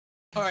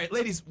All right,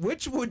 ladies,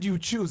 which would you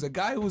choose? A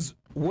guy who's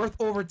worth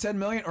over 10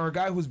 million or a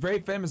guy who's very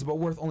famous but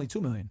worth only 2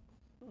 million?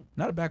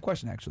 Not a bad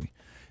question, actually.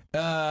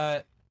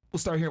 We'll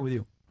start here with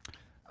you.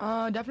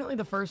 Definitely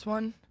the first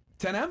one.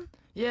 10M?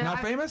 Yeah.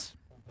 Not famous?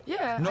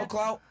 Yeah. No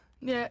clout?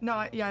 Yeah,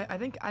 no, yeah, I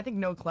think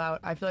no clout.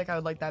 I feel like I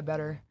would like that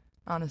better,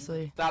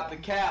 honestly. Stop the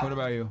cap. What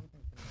about you?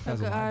 A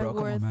That's a guy lot, bro. Come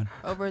on, worth man.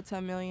 over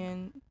 10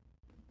 million.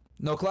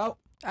 No clout?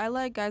 I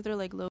like guys that are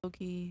like low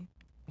key.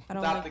 I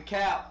don't Stop like. the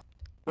cap.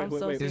 I'm Wait,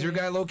 so wait. Is your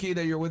guy low key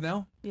that you're with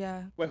now?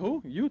 Yeah, Wait,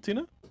 who? You,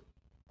 Tina?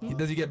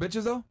 Does he get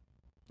bitches though?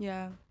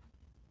 yeah.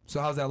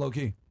 So how's that low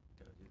key?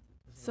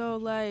 So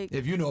like,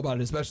 If you know about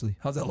it, especially,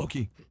 how's that low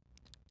key?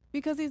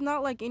 because he's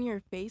not like in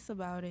your face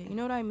about it. You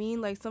know what I mean?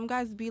 Like some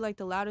guys be like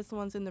the loudest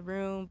ones in the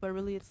room, but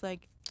really it's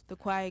like the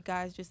quiet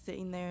guys just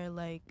sitting there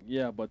like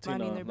Yeah, but Tina,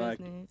 minding their like,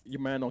 business.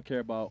 your man don't care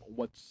about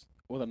whether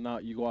or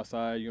not you go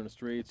outside, you're in the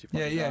streets, you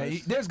Yeah, fucking yeah.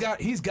 guys.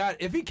 He's got.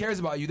 If he cares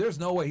about you, there's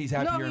no way he's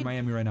happy No, here in he-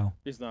 Miami right now.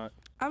 He's not.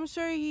 I'm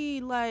sure he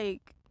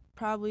like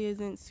probably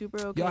isn't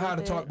super okay. Y'all had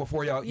to with talk it.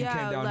 before you Yeah,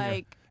 came down here.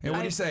 like, And what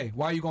do you say?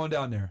 Why are you going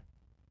down there?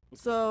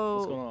 What's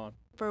So going on?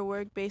 for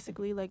work,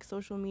 basically like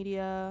social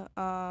media.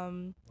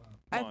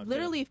 I've on,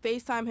 literally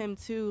FaceTime him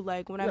too,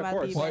 like when I'm Yeah, of at the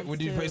course. events What,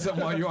 did you too. face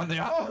something while you're on the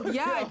yacht?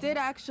 Yeah, I did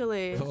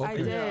actually. I Okay.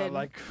 did. Yeah,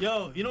 like,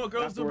 Yo, you know what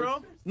girls do,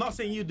 bro? Not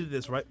saying you did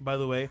this, right? By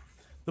the way,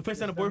 the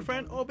FaceTime a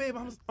boyfriend. Oh, babe,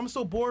 I'm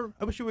so bored.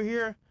 I wish you were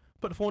here.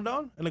 Put the phone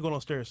down and then go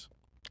downstairs.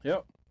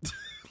 yep.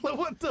 Like,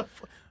 what the?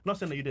 Not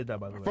saying that you did that,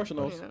 by the way.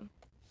 Professionals. You know.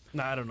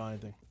 Nah, I don't know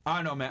anything. I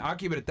don't know, man. I'll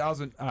keep it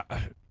 1,000.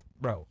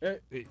 Bro.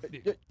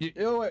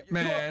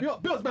 Man. Yo,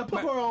 Bills, man,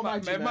 put her on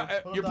IG, man.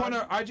 You're putting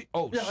her IG.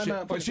 Oh, Yeah, shit.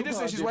 man, But she put did her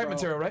say on she's IG, white bro.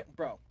 material, right?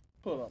 Bro,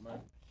 pull it up,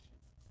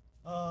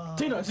 man.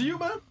 Tina, is it you,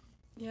 man?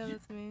 Yeah,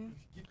 that's me.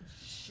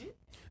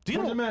 Do you Where's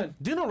know, your man?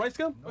 Do you know Rice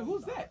Gum?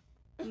 Who's that?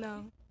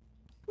 No.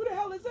 Who the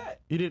hell is that?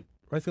 You did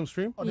Rice Gum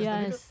stream?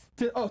 Yes.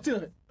 Oh,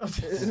 Tina.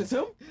 Is it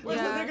him?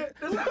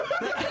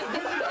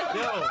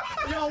 Yeah.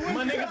 Yo,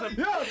 my niggas are.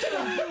 Yo, Tina.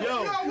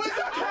 Yo, where's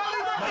that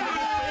Cali? my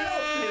nigga's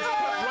face is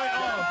cut right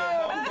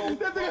off.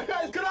 That nigga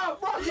guy's cut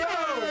out, bro.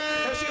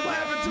 And she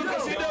laughing too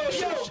because she knows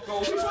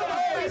she said,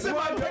 oh, he's in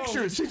my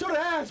pictures. She showed her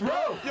ass,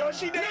 bro. Yo,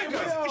 she dated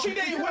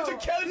Winston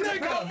Kelly from the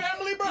Proud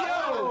Family,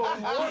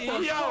 bro.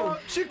 Yo,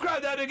 she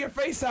cried that nigga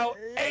face out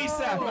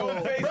ASAP.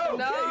 Bro,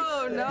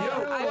 No, no.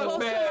 I look, posted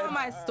man. it on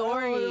my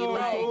story.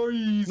 Like,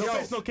 No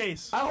face, no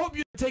case. I hope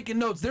you're taking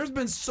notes. There's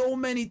been so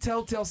many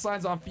telltale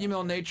signs on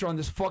female nature on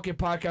this fucking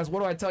podcast. What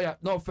do I tell you?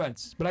 No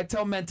offense, but I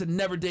tell men to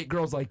never date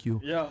girls like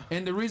you. Yeah.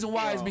 And the reason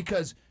why is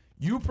because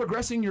you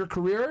progressing your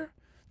career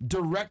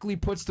directly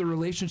puts the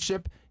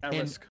relationship At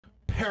in risk.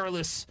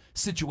 perilous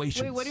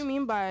situations. wait, what do you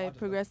mean by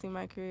progressing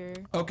my career?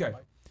 Okay.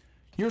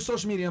 You're a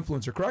social media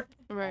influencer, correct?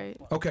 Right.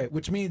 Okay,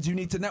 which means you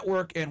need to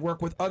network and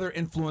work with other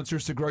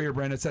influencers to grow your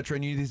brand, etc.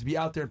 And you need to be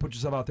out there and put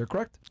yourself out there,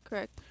 correct?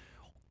 Correct.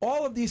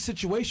 All of these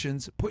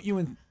situations put you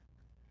in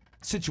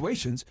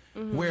situations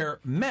where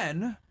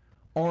men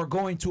are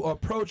going to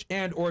approach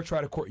and or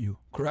try to court you,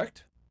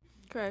 correct?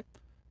 Correct.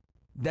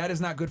 That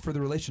is not good for the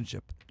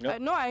relationship.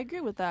 Yep. No, I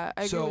agree with that.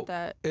 I agree with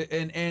that.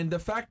 And the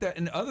fact that,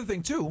 and the other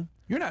thing too,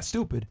 you're not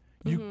stupid.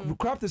 You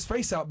crop this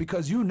face out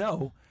because you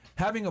know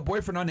having a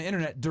boyfriend on the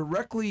internet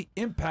directly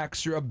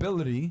impacts your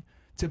ability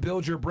to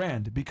build your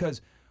brand,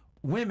 because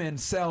women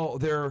sell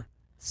their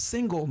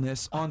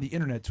singleness on the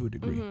internet to a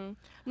degree.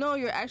 No,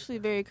 you're actually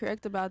very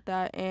correct about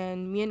that.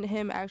 And me and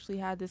him actually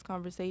had this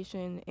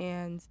conversation,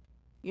 and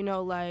you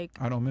know, like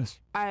I don't miss.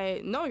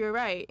 no, you're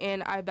right,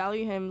 and I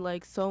value him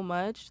like so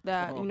much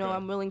that you know Okay.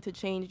 I'm willing to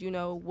change, you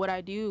know, what I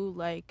do,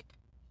 like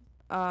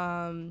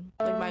my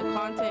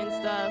content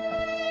and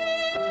stuff.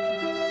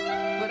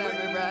 Whatever,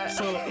 bruh.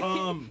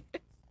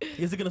 So,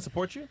 is he gonna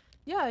support you?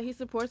 Yeah, he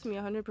supports me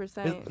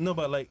 100%. No,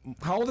 but like,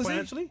 How old is he?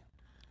 financially?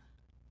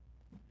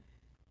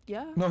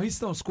 Yeah. No, he's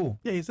still in school.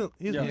 Yeah, he's Yeah,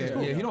 in Yeah,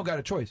 school. he don't got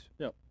a choice.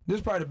 Yep. This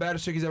is probably the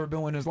baddest chick he's ever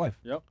been with in his life.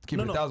 Yep. Keep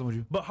No, it no. 1,000 with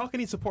you. But how can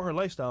he support her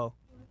lifestyle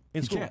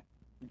in He school? can't.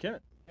 You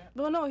can't.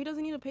 Well, no, he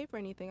doesn't need to pay for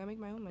anything. I make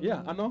my own money.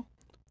 Yeah, I know.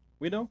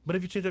 We know. But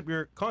if you change up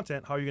your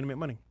content, how are you gonna make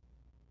money?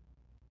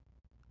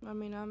 I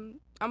mean,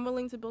 I'm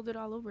willing to build it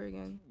all over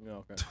again. Yeah,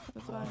 okay.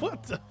 That's why.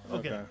 What? The?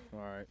 Okay. All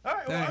right. All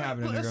right. That ain't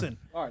happening, nigga. Listen,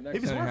 All right, next.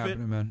 if it's It ain't worth it,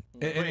 happening, man. It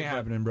Great, ain't but-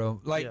 happening,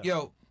 bro. Like, Yeah.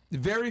 yo,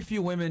 very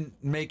few women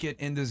make it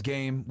in this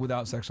game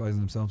without sexualizing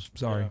themselves.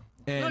 Sorry.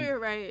 No, And you're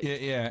right.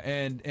 yeah,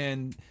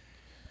 and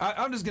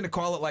I'm just gonna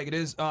call it like it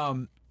is.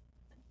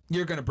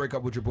 You're gonna break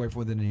up with your boyfriend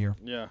within a year.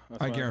 Yeah,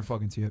 that's I fine.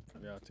 guarantee it.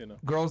 Yeah, Tina.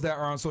 Girls that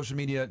are on social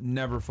media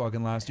never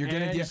fucking last. You're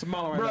getting And you're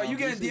smiling right bro. now. You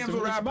getting You're DMs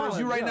with rappers. smiling,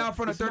 You right yeah, now in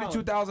front of you're smiling.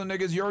 32,000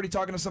 niggas. You're already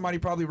talking to somebody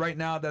probably right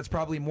now that's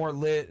probably more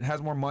lit,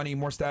 has more money,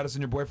 more status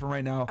than your boyfriend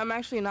right now. I'm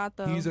actually not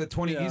though. He's a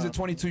 20. He's a Yeah.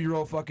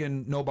 22-year-old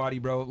fucking nobody,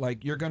 bro.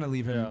 Like you're gonna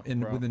leave him Yeah,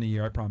 bro. within a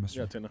year. I promise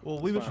Yeah, you. Tina. well,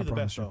 we wish Fine. you the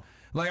best, promise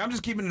though. Like, I'm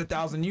just keeping it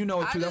 1,000. You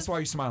know it too. That's why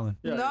you're smiling.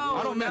 Yeah, No,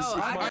 I don't miss. no,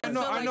 I just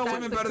know- feel I like know that's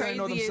women the better than they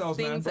know craziest themselves,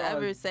 man. thing to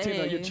ever say.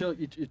 Tina, you're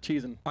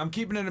cheesing. I'm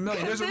keeping it a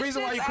million. There's a This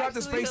reason why is you crop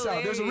this actually face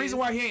out. There's a reason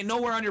why he ain't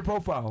nowhere on your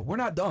profile. We're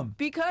not dumb.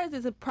 Because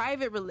it's a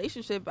private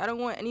relationship. I don't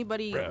want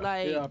anybody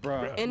like Yeah,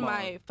 bruh. in Come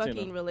my on, fucking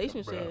Tina.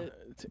 relationship.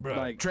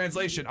 Like,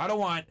 Translation: I don't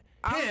want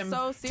I'm him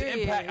so to impact.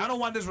 serious. I don't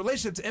want this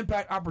relationship to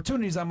impact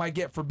opportunities I might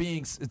get for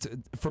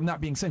from not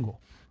being single.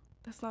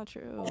 That's not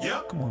true.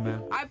 Come on,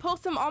 man. I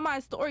post him on my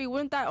story.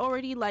 Wouldn't that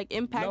already like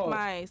impact no,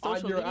 my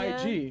social on your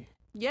media? IG,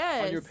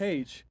 Yes. on your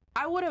page.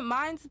 I wouldn't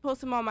mind to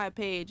post him on my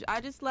page.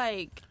 I just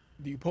like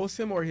Do you post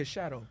him or his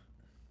shadow?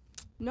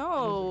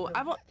 no.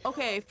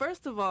 Okay.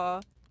 First of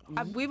all,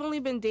 we've only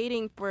been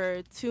dating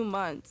for 2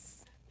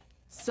 months,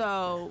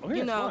 so Okay,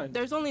 you know fine.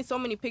 there's only so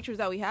many pictures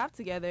that we have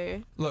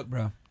together. Look,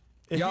 bro.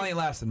 If Y'all you- ain't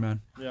lasting,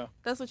 man. Yeah.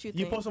 That's what you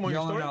You think. post him on your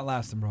Y'all are story? not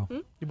lasting, bro.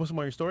 You post him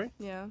on your story?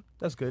 Yeah.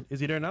 That's good. Is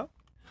he there now?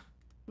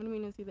 What do you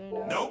mean is he there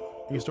now?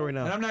 Your story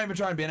now. And I'm not even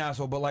trying to be an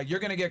asshole, but like, you're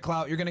gonna get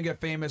clout, you're gonna get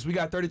famous. We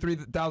got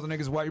 33,000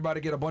 niggas. White. You're about to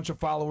get a bunch of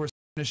followers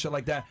and shit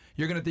like that.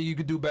 You're gonna think you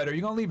could do better.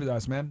 You're gonna leave it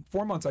us, man.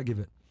 4 months, I give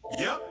it.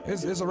 Yep.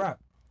 It's a wrap.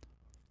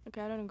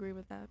 Okay, I don't agree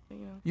with that, but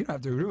you know. You don't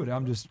have to agree with it.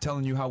 I'm just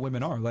telling you how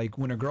women are. Like,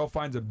 when a girl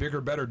finds a bigger,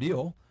 better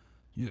deal,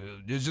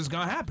 it's just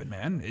gonna happen,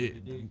 man.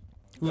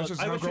 That's Look,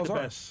 just I how wish you girls the are.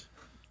 best.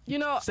 You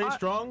know, Stay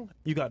strong.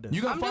 You got this.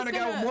 You're gonna I'm find a just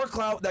guy with gonna- more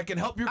clout that can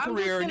help your I'm just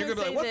career, and you're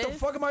gonna gonna be like, say what the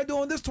this. fuck am I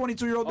doing this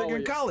 22-year-old nigga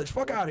in yeah. college?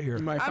 Fuck out of here.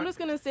 You might I'm find, just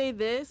gonna say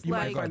this, you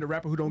like might find a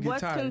rapper who don't get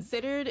what's tired.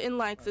 considered in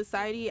like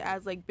society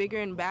as like bigger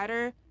and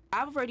badder,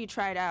 I've already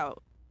tried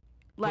out.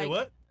 Like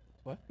Wait,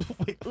 what?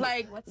 Wait,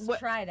 like What's what,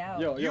 tried out?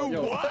 Yo,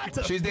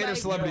 what? She's dated Like-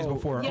 celebrities Yo,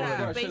 before. yeah,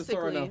 already. shit,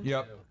 sorry, basically.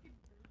 Yep.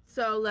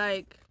 So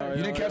like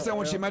You didn't catch that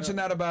when she mentioned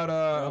that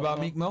about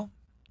Meek Mill?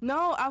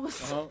 no, I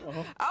was I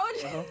was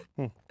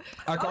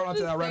I caught was on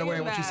to that just right away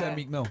saying when she said that.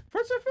 Meek Mill.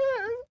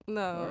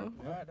 no.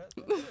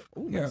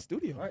 Ooh, Yeah.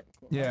 studio.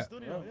 Yeah.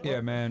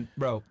 Yeah, man.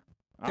 Bro.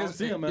 I don't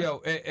see him, man.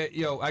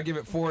 Yo, I give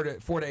it 4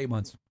 to 8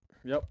 months.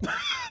 Yep.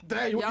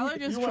 Y'all are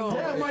just trolls.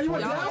 Y'all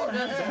are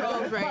just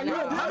trolls right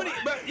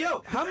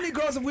now. How many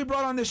girls have we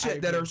brought on this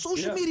shit that are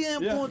social Yeah. media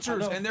Yeah, influencers I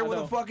know, and they're I with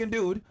a know. fucking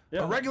dude,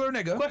 Yeah. a regular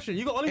nigga, Question.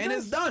 You got OnlyFans? and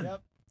it's done.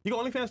 You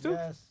got OnlyFans too?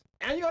 Yes.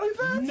 And you got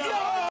OnlyFans?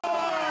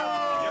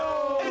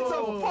 No! It's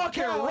a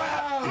fucking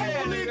rap.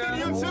 I believe in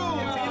you too,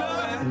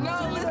 Tina. No,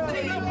 listen.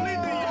 Tina,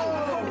 believe in you.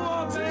 Come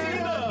on,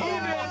 Tina.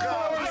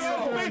 I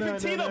got faith in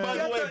Tina, by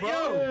the way, bro.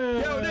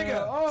 Yo,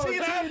 nigga.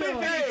 Tina, I have faith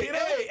in you, Tina.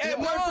 Hey,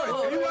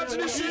 boyfriend, you watching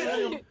this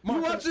shit?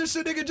 You watching this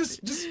shit, nigga? Just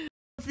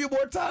a few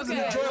more times and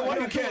Okay. enjoy it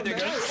while you can, nigga.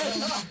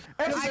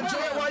 Just enjoy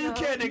it while you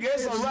can, nigga.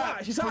 It's a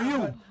wrap for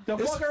you.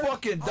 It's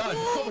fucking done.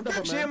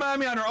 She ain't mind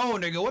me on her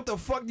own, nigga. What the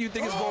fuck do you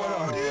think is going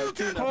on?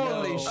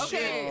 Holy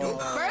shit. Okay,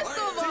 first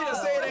of all, Tina,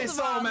 say it ain't first of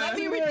so, all, man. let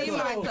me redeem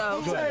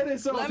myself.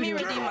 Let me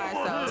redeem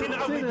myself. Tina,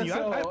 I believe in you. I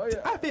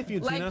have faith in you,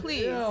 Tina. Like,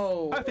 please.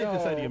 I have faith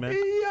inside of you, man.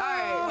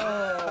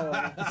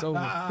 Alright. It's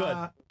over.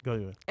 Good. Go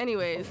ahead.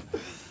 Anyways,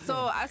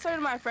 so I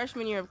started my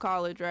freshman year of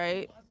college,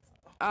 right?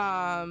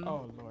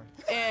 Oh Lord.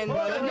 And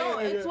no,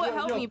 it's what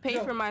helped me pay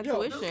for my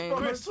tuition.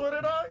 Chris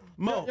Twitter, dog?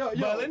 Mo,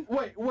 Merlin.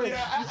 Wait.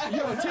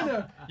 Yo,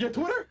 Tina, your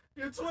Twitter?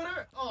 Your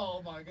Twitter? Oh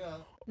my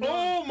god.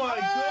 Oh my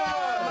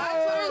God.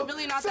 My Twitter is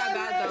really not that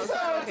bad though, so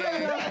I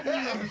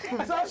don't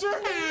care. Sasha? No,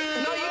 you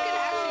can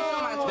actually show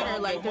my Twitter.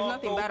 Like, there's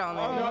nothing bad on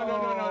there.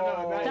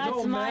 No.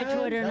 That's my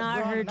Twitter,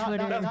 not her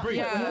Twitter. That's Bree.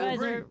 Yeah. You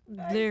guys are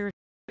they're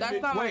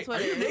That's not my Wait,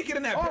 are you Twitter. naked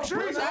in that picture?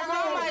 That's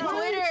not my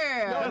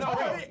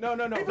Twitter. No.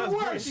 That's Even Bree.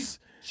 worse.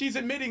 She's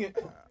admitting it.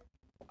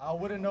 I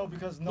wouldn't know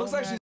because no Looks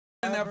like man she's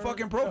in that ever-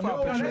 fucking profile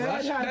No, picture.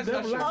 that's right?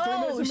 not true.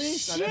 Oh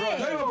shit,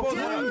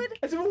 dude!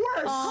 It's even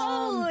worse.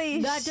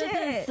 Holy that doesn't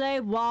shit.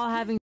 say while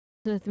having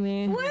with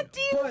me. What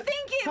do you But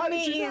think how it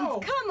did you means? know?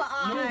 Come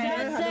on. Does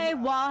that say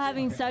while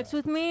having sex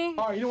with me?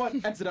 All right, you know what?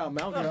 Exit out,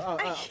 man. I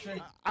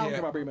don't care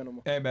about Bree Man no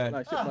more. Hey, man.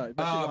 Like, shit, that shit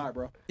high,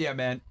 bro. Yeah,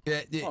 man.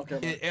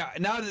 Okay, Yeah,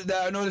 now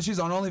that I know that she's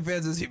on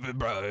OnlyFans, it's even,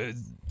 bro.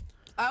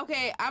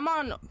 Okay,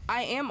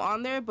 I am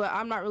on there, but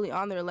I'm not really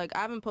on there. Like, I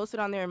haven't posted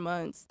on there in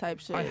months type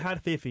shit. I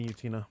had faith in you,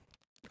 Tina.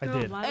 I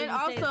did. Why And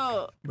would you say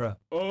also, Bro.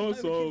 Oh,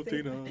 so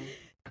Tina.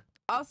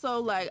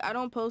 like, I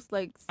don't post,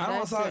 like, I don't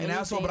want to sex sound or like an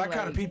asshole, but I anything,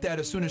 kind of like- peeped that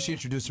as soon as she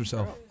introduced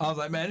herself. I was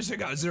like, man, this shit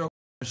got zero.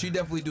 She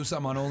definitely do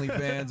something on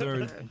OnlyFans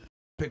or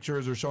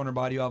pictures or showing her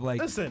body off.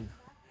 Like, Listen.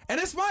 and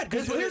it's fine,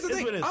 because It's what here's the it-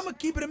 thing. it's what it I'm is. going to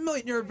keep it a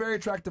million. You're a very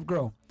attractive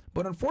girl.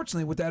 But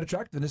unfortunately, with that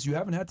attractiveness, you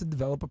haven't had to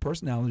develop a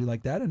personality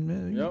like that.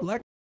 And you Yep.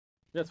 lack,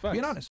 That's facts.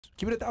 being honest.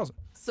 Keep it 1,000.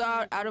 So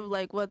out of,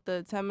 like, what,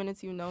 the 10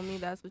 minutes you know me,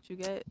 that's what you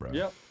get? Bro.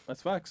 Yep,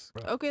 that's facts.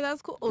 Okay,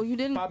 that's cool. Oh, you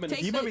didn't 5 minutes.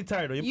 take You the- might be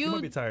tired, though. You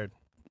might be tired.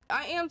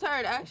 I am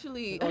tired,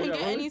 actually. Oh, I didn't yeah,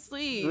 get really? any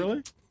sleep.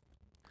 Really?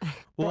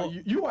 Well,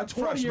 you are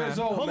 20 fresh, years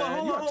man. old, Hold on, man.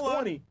 hold You on, are hold on.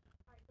 20.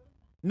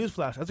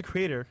 Newsflash, as a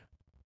creator,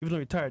 even though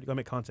you're tired, you gotta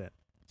make content.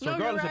 So No, you're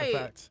regardless of the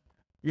right. fact,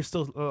 you're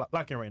still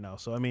lacking right now.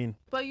 So I mean,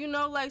 But you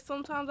know, like,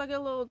 sometimes I get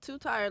a little too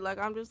tired. Like,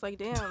 I'm just like,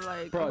 damn,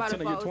 like, I'm Bro, about to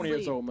Tina, fall you're 20 asleep.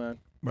 years old, man.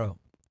 Bro.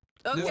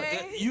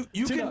 Okay. You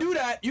Tina. can do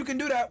that. You can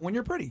do that when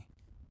you're pretty.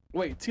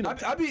 Wait, Tina.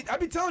 I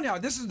be telling y'all,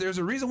 there's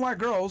a reason why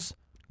girls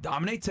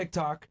dominate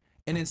TikTok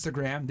and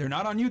Instagram. They're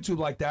not on YouTube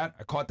like that.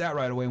 I caught that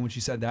right away when she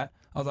said that.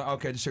 I was like,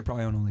 okay, this chick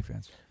probably on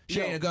OnlyFans. She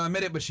ain't gonna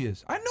admit it, but she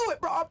is. I knew it,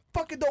 bro. I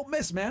fucking don't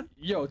miss, man.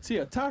 Yo,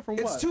 Tia, tired from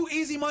what? It's too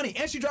easy money,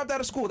 and she dropped out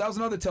of school. That was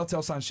another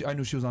telltale sign. I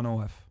knew she was on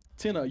OF.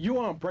 Tina, you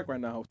on break right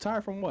now.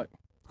 Tired from what?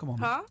 Come on,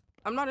 man. Huh?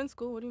 I'm not in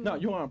school. What do you mean? No,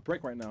 you're on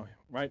break right now,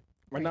 right?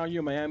 Right now you're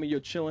in Miami. You're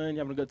chilling.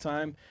 You're having a good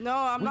time. No,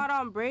 I'm not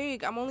on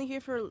break. I'm only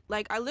here for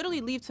like I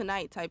literally leave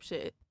tonight type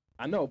shit.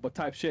 I know, but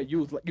type shit. You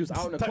was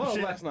out in the Type club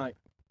shit. last night.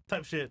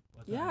 Type shit.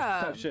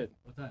 Yeah. Type shit.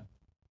 What time?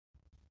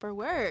 For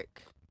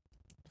work.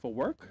 For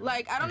work?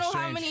 Like I don't know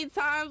how Exchange. many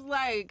times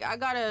like I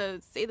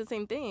gotta say the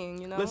same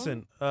thing, you know?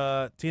 Listen,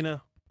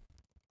 Tina,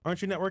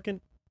 aren't you networking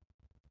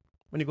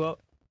when you go out?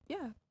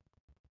 Yeah.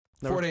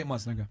 4 to 8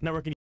 months, nigga.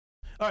 Networking.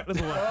 All right,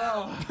 let's move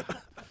on.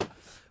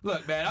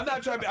 Look, man, I'm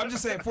not trying to I'm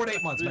just saying 4 to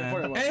 8 months, Yeah, man. 4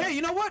 to 8 months. And hey,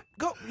 you know what?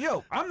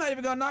 Yo, I'm not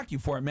even gonna knock you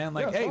for it, man.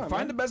 Like, Yeah, hey, fine, find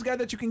man. the best guy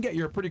that you can get.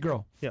 You're a pretty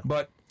girl. Yeah.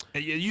 But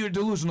you're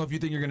delusional if you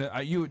think you're gonna.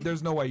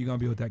 There's no way you're gonna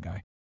be with that guy.